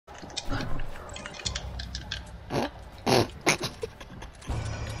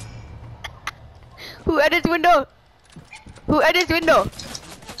edits window? Who edits window?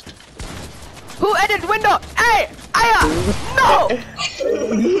 Who edits window? Hey! Aya! No!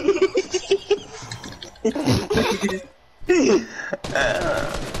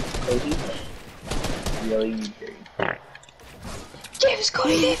 James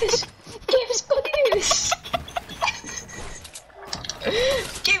Cody Davis! James Cody Davis!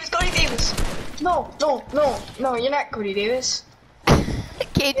 James Cody Davis! No, you're not Cody Davis.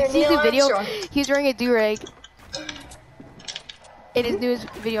 Okay, did you see the video? He's wearing a do-rag. In his newest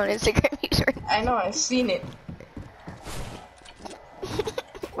video on Instagram, he's wearing. I know, I've seen it.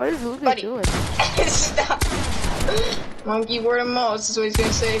 What is Lucas doing? Stop. Monkey word of mouse is what he's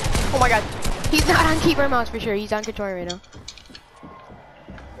gonna say. Oh my god. He's not on keyboard mouse for sure. He's on controller right now.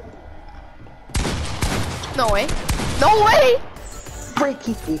 No way. No way!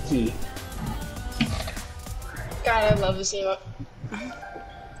 Freaky freaky. God, I love this emote.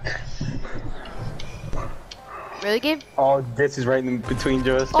 Really, Gabe? Oh, this is right in between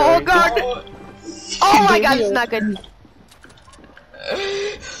Joe's. Oh god! Oh my god, it's not good.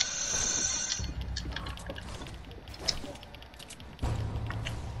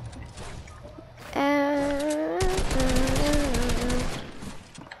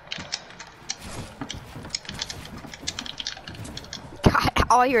 God,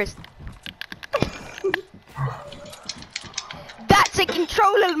 all yours. That's a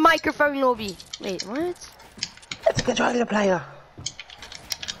controller microphone, Nobi. Wait, what? It's a controller player.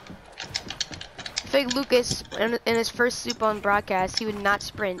 I think Lucas, in his first Super on broadcast, he would not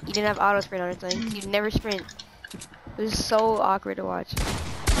sprint. He didn't have auto sprint on his thing. He'd never sprint. It was so awkward to watch.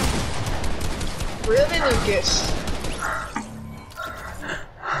 Really, Lucas?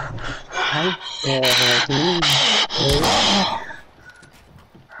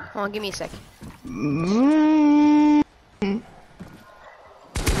 Hold on, give me a sec.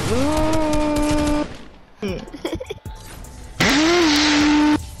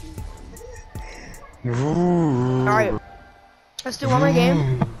 Alright, let's do one more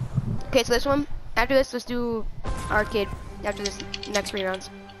game. Okay, so this one, after this, let's do arcade. After this next 3 rounds.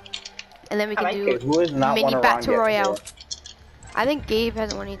 And then we can do mini battle royale. I think Gabe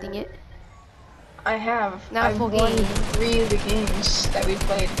hasn't won anything yet. I have. Not a full won game. 3 of the games that we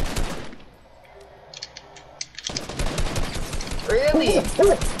played. Really?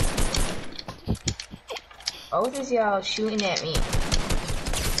 What is y'all shooting at me?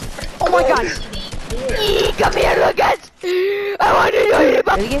 Oh my god! Come here, Lucas! I want to know you.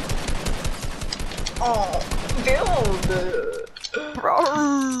 Ready, Gabe? Oh, build!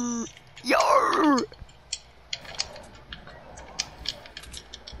 Bro! Yo!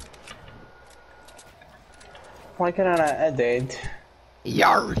 Why can't I edit?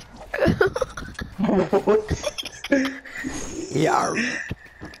 Yar! What? Yar!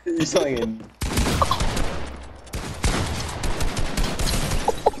 You're saying.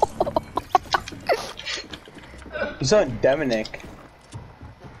 You saw Dominic.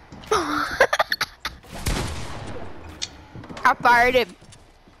 I fired him.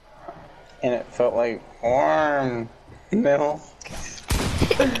 And it felt like warm milk.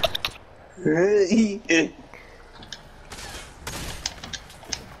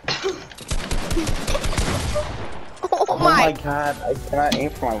 Oh my god, I cannot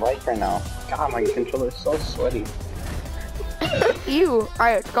aim for my life right now. God, my controller is so sweaty. Ew.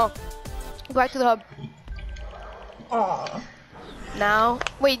 Alright, let's go. Go back to the hub. Oh. Now,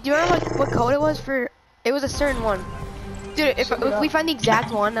 wait, do you remember what code it was for? It was a certain one. Dude, if we find the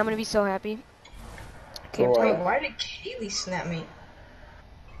exact one, I'm gonna be so happy. Okay, wait, why did Kaylee snap me?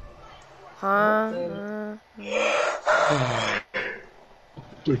 Huh?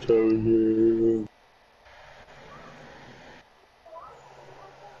 What's over here?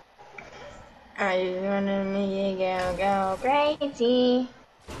 Are you gonna make it go crazy?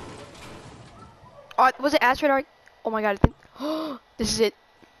 Oh, was it Asteroid Arc? Oh my god, I think. This is it.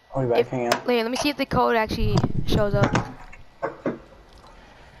 I'll be back, hang on. Let me see if the code actually shows up.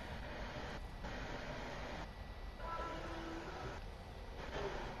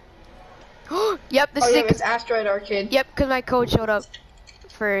 Yep, this is it. It's Asteroid Arcade. Yep, because my code showed up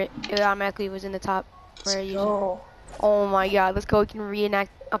for it automatically was in the top where I use it. Oh my god, let's go. We can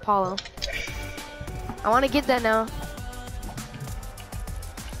reenact Apollo. I want to get that now.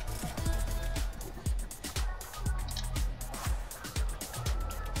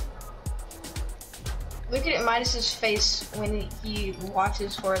 Look at Midas's face when he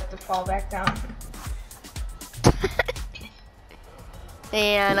watches for it to fall back down.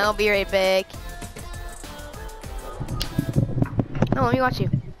 And I'll be right back. No, let me watch you.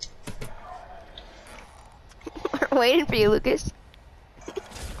 We're waiting for you, Lucas.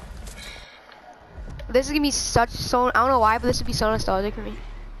 This is gonna be I don't know why, but this would be so nostalgic for me.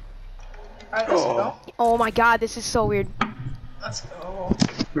 Alright, let's go. Oh my god, this is so weird. Let's go.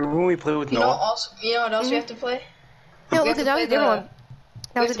 Remember when we played with Noah? You know what else we have to play? No, look, that was a different one.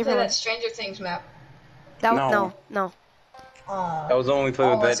 That was a different one. That Stranger Things map. No. That was the one we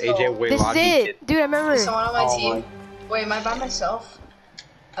played with that AJ Wayloggy. This is it! Dude, I remember. Is someone on my team? Wait, am I by myself?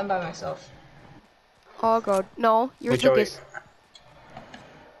 I'm by myself. Oh god. No, you're with Lucas.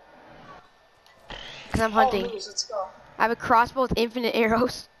 Cause I'm hunting. Let's go. I have a crossbow with infinite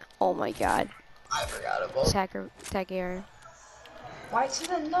arrows. Oh my god. I forgot about Attack arrow. Why to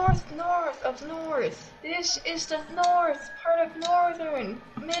the north of north? This is the north part of northern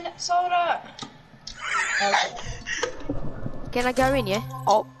Minnesota. Can I go in, yeah?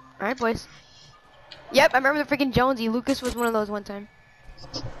 Oh, alright boys. Yep, I remember the freaking Jonesy. Lucas was one of those one time.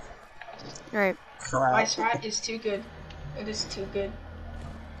 Alright. My strat is too good. It is too good.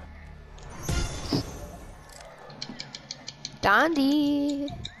 Dondi.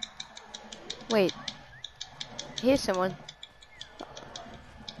 Wait. Here's someone.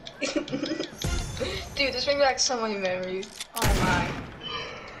 Dude, this brings back so many memories. Oh my.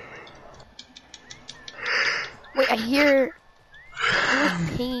 Wait, I hear. Who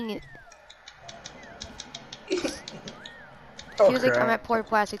was pinging it? Feels like I'm at Port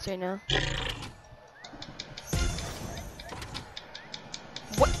Plastics right now.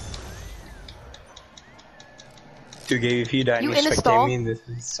 What? Dude, Gabe, if you die and you spectate me, this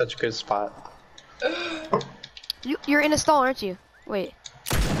is such a good spot. You're in a stall, aren't you? Wait.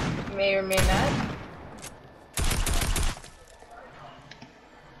 May or may not.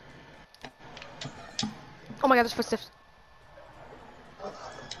 Oh my god, there's footsteps.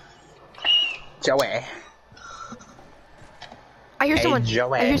 Joey. I hear someone.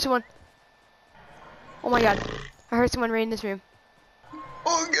 Joey. I hear someone. Oh my god. I heard someone right in this room.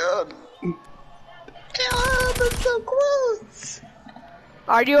 Oh god. God, that's so close.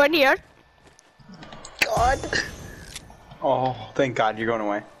 Are you in here? God. Oh, thank God you're going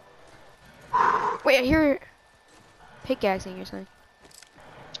away. Wait, I hear pickaxing or something.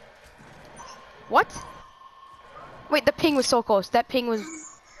 What? Wait, the ping was so close. That ping was.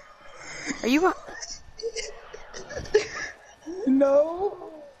 Are you? No.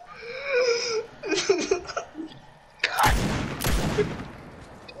 God.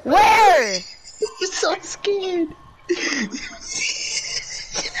 Where? I'm so scared.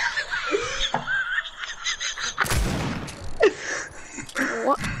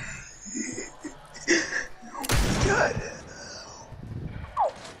 What? God.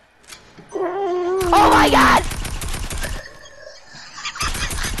 Oh my god!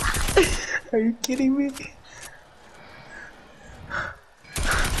 Are you kidding me?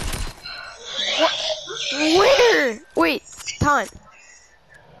 What? Where? Wait, Ton.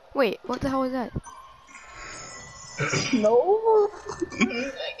 Wait, what the hell was that? No. Oh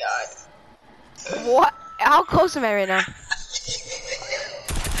my god. What? How close am I right now?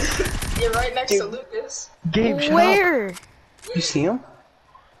 You're right next to Lucas. Gabe, where? You see him?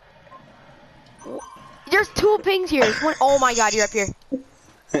 There's two pings here. One, oh my god, you're up here.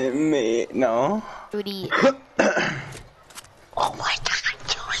 Me, no. Duty. Oh my god,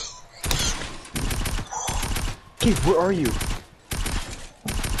 Joey. Gabe, where are you?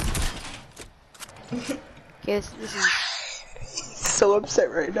 Okay, this is so upset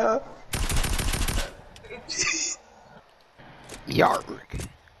right now. Yarg.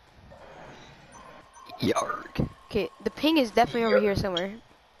 Okay, the ping is definitely over here somewhere.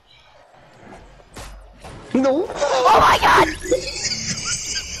 No. Oh my god!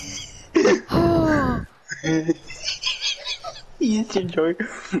 Yes, enjoy.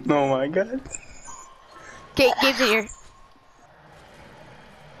 Oh my god. Okay, Gabe's in here.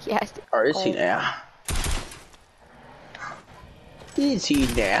 He has to. Or is he now? Is he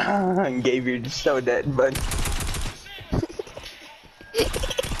now? Gabe, you're just so dead, bud.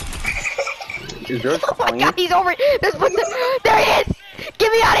 Is yours calling you? He's over. There he is!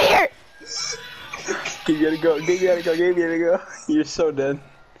 Get me out of here! Gabe, you gotta go. Gabe, you gotta go. Gabe, you gotta go. You're so dead.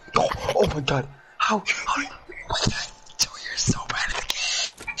 Oh my god. How? What did I do? You're so bad at the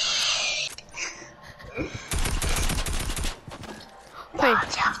game. Wait.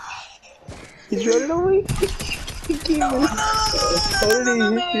 He's running away. No.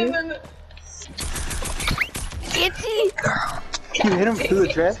 Itchy! You hit him through the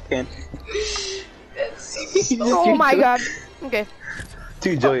trash can. Oh my god. Okay.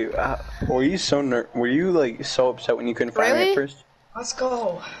 Dude, Joey, were you like so upset when you couldn't find me at first? Let's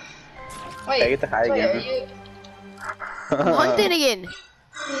go. Wait, I get to hide again. I'm hunting again.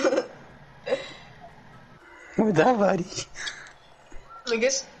 What's that, buddy?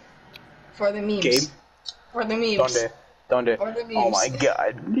 Lucas, for the memes. Gabe? Or the memes. Don't do. Or the memes. Oh my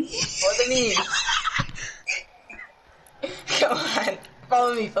god. Or the memes. Come on.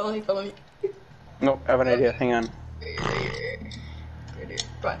 Follow me. Nope, I have an idea. Hang on.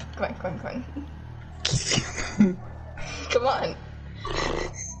 Come on. Come on.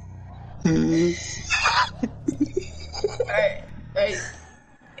 Alright.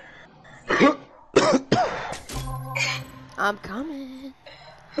 I'm coming.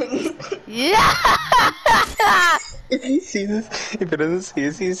 Yeah! If he sees this, if he doesn't see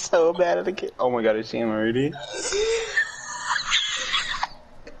us, he's so bad at the kid. Oh my god, I see him already.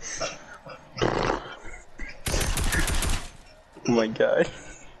 Oh my god.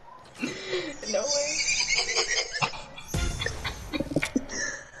 No way.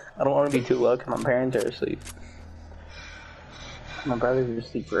 I don't want to be too loud because my parents are asleep. My brothers are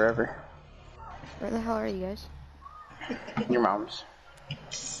asleep forever. Where the hell are you guys? Your mom's.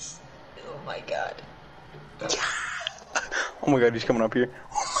 Oh my god. Oh my god, he's coming up here.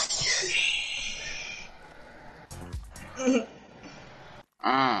 Oh my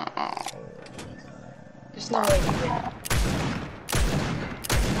god. There's no way you can.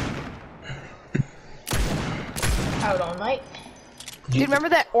 Out all night. Dude, remember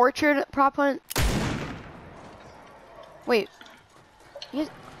that orchard prop hunt? Wait.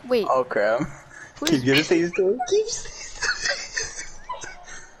 Wait. Oh crap. He's gonna say his door.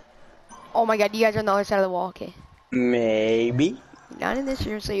 Oh my god, you guys are on the other side of the wall, okay. Maybe. Not in this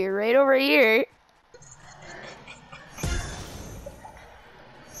room, so you're right over here.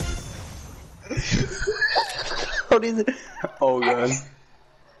 What is it? Oh god.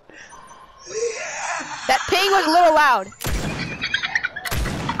 That ping was a little loud.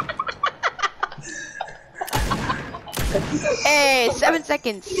 Hey, 7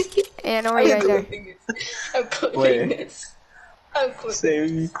 seconds. And I know where you guys are. I'm clipping this. I'm clipping.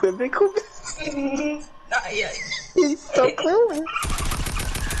 Say, clip it. Not yet. He's so clever.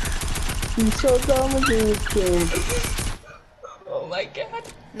 He's so dumb with this game. Oh my god.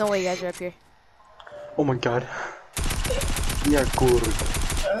 No way you guys are up here. Oh my god. You're good.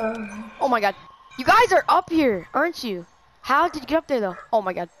 Oh my god. You guys are up here, aren't you? How did you get up there though? Oh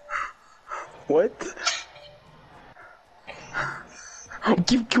my god. What?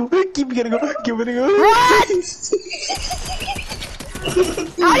 Keep gonna go. Run!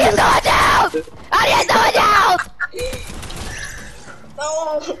 How do you slow it down? How do you slow it down?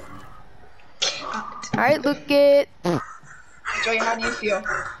 No. Alright, look it. Joey, how do you feel?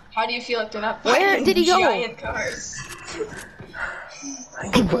 How do you feel if they're not Where did he go? giant cars?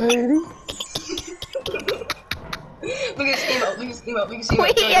 Lucas, emote.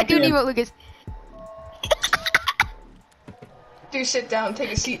 Wait, Joey, yeah, do an emote, Lucas. Dude, sit down,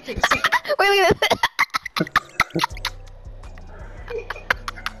 take a seat. Wait, look at that.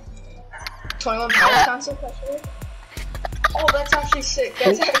 21 Pilots concept, actually? Oh, that's actually sick.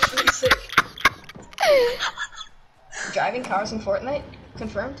 Driving cars in Fortnite?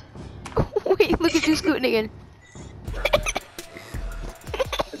 Confirmed? Wait, look at you scooting again.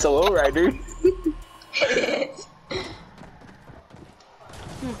 It's a lowrider.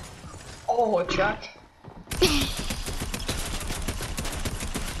 Oh, a truck.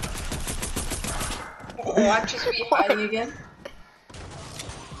 Watch us be hiding again.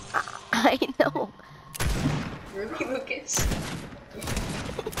 I know. Really, Lucas?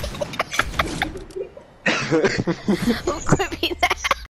 I'm clipping that.